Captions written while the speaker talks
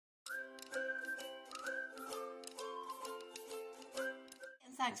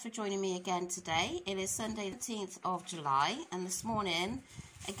thanks for joining me again today. It is Sunday the 10th of July, and this morning,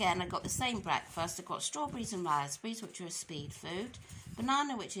 again, I got the same breakfast. I got strawberries and raspberries, which are a speed food,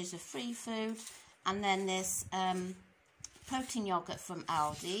 banana, which is a free food, and then this protein yoghurt from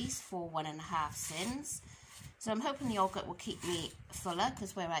Aldi's for 1.5 cents. So I'm hoping the yoghurt will keep me fuller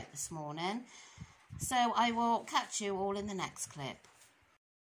because we're out this morning. So I will catch you all in the next clip.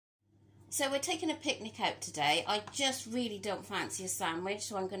 So we're taking a picnic out today. I just really don't fancy a sandwich,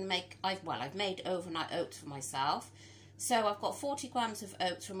 so I'm going to make, I've made overnight oats for myself. So I've got 40 grams of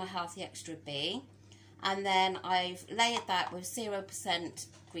oats from my Healthy Extra B, and then I've layered that with 0%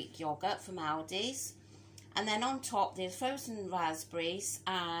 Greek yogurt from Aldi's. And then on top there's frozen raspberries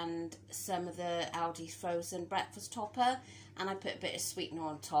and some of the Aldi's frozen breakfast topper, and I put a bit of sweetener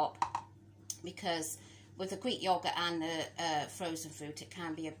on top because with the Greek yogurt and the frozen fruit it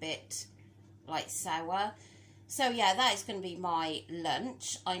can be a bit like sour. So yeah, that is going to be my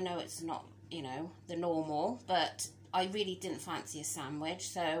lunch. I know it's not, you know, the normal, but I really didn't fancy a sandwich,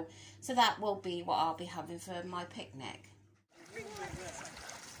 so that will be what I'll be having for my picnic.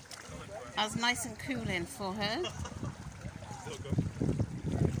 That's nice and cooling for her.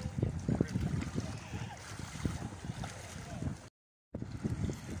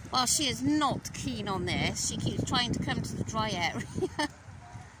 Well, she is not keen on this. She keeps trying to come to the dry area.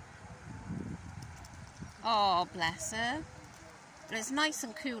 Oh, bless her. But it's nice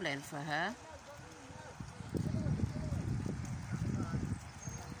and cooling for her.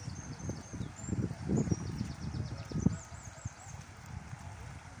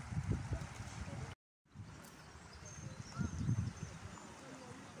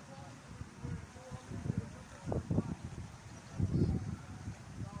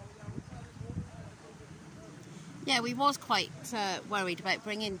 Yeah, we was quite worried about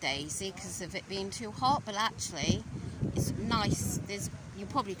bringing Daisy because of it being too hot, but actually it's nice. You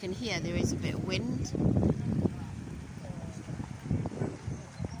probably can hear there is a bit of wind,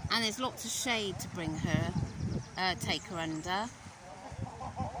 and there's lots of shade to bring her, take her under.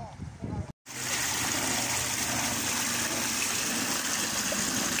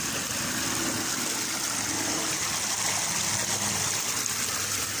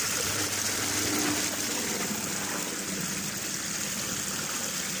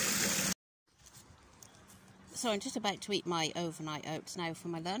 So I'm just about to eat my overnight oats now for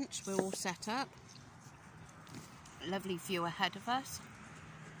my lunch. We're all set up. Lovely view ahead of us.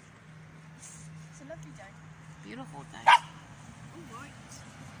 It's a lovely day. Beautiful day. All right.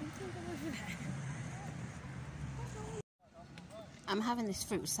 I'm having this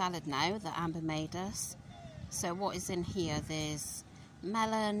fruit salad now that Amber made us. So what is in here? There's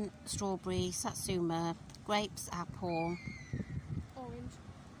melon, strawberry, satsuma, grapes, apple. Orange.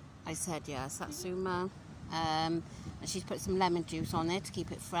 I said yeah, satsuma. And she's put some lemon juice on there to keep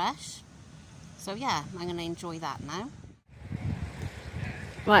it fresh. So yeah, I'm going to enjoy that now.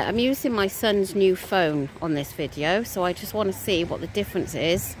 Right, I'm using my son's new phone on this video, so I just want to see what the difference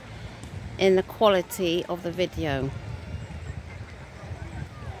is in the quality of the video.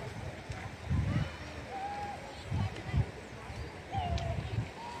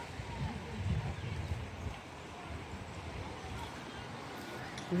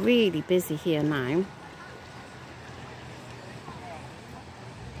 Really busy here now.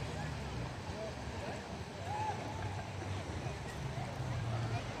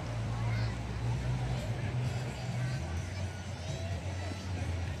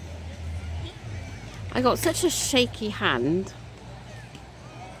 I got such a shaky hand.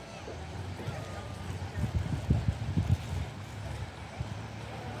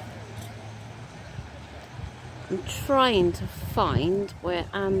 I'm trying to find where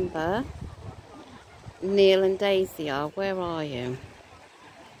Amber, Neil and Daisy are. Where are you?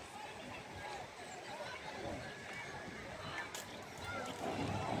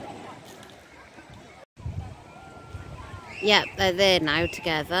 Yep, they're there now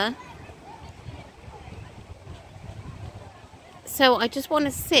together. So I just want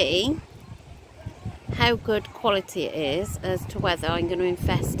to see how good quality it is as to whether I'm going to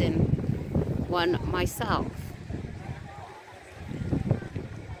invest in one myself.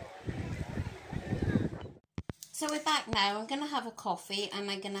 So we're back now. I'm going to have a coffee and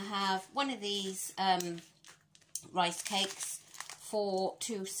I'm going to have one of these rice cakes for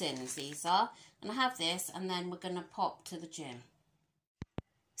 2 cents. These are. And I have this, and then we're going to pop to the gym.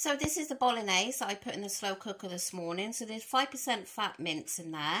 So this is the bolognese that I put in the slow cooker this morning. So there's 5% fat mince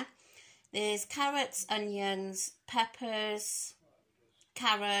in there. There's carrots, onions, peppers,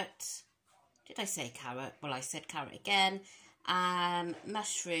 carrot. Did I say carrot? Well, I said carrot again.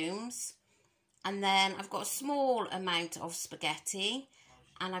 Mushrooms. And then I've got a small amount of spaghetti.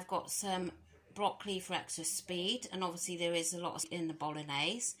 and I've got some broccoli for extra speed, and obviously there is a lot in the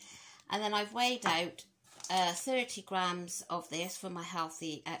bolognese. And then I've weighed out 30 grams of this for my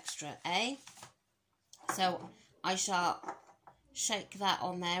healthy extra A. So I shall shake that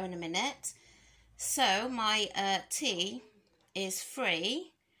on there in a minute. So my tea is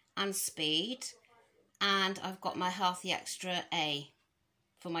free and speed, and I've got my healthy extra A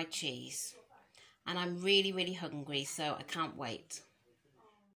for my cheese. And I'm really, really hungry, so I can't wait.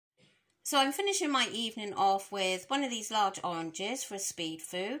 So I'm finishing my evening off with one of these large oranges for a speed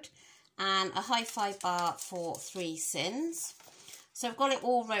food and a hi-fi bar for 3 sins. So I've got it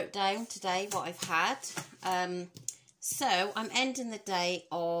all wrote down today, what I've had. So I'm ending the day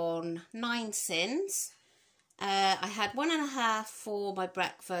on 9 sins. I had 1.5 for my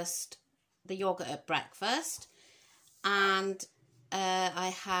breakfast, the yoghurt at breakfast. And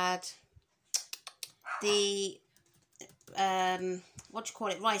I had the,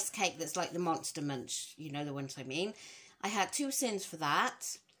 rice cake that's like the Monster Munch, you know the ones I mean. I had 2 sins for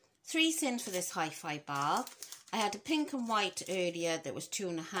that, 3 sins for this hi-fi bar. I had a pink and white earlier that was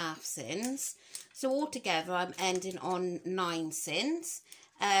 2.5 sins. So altogether I'm ending on 9 sins.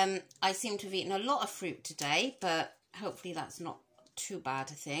 I seem to have eaten a lot of fruit today, but hopefully that's not too bad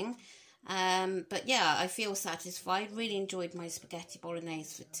a thing. But yeah, I feel satisfied. Really enjoyed my spaghetti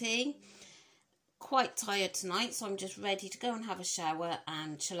bolognese for tea. Quite tired tonight, so I'm just ready to go and have a shower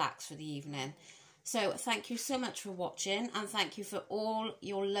and chillax for the evening. So thank you so much for watching, and thank you for all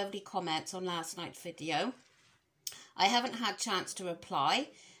your lovely comments on last night's video. I haven't had a chance to reply,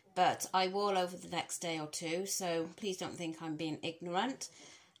 but I will over the next day or two, so please don't think I'm being ignorant.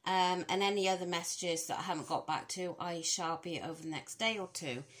 And any other messages that I haven't got back to, I shall be over the next day or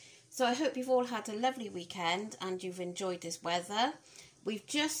two. So I hope you've all had a lovely weekend and you've enjoyed this weather. We've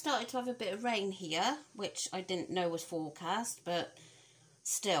just started to have a bit of rain here, which I didn't know was forecast, but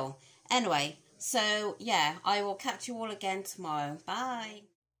still. Anyway, so yeah, I will catch you all again tomorrow. Bye.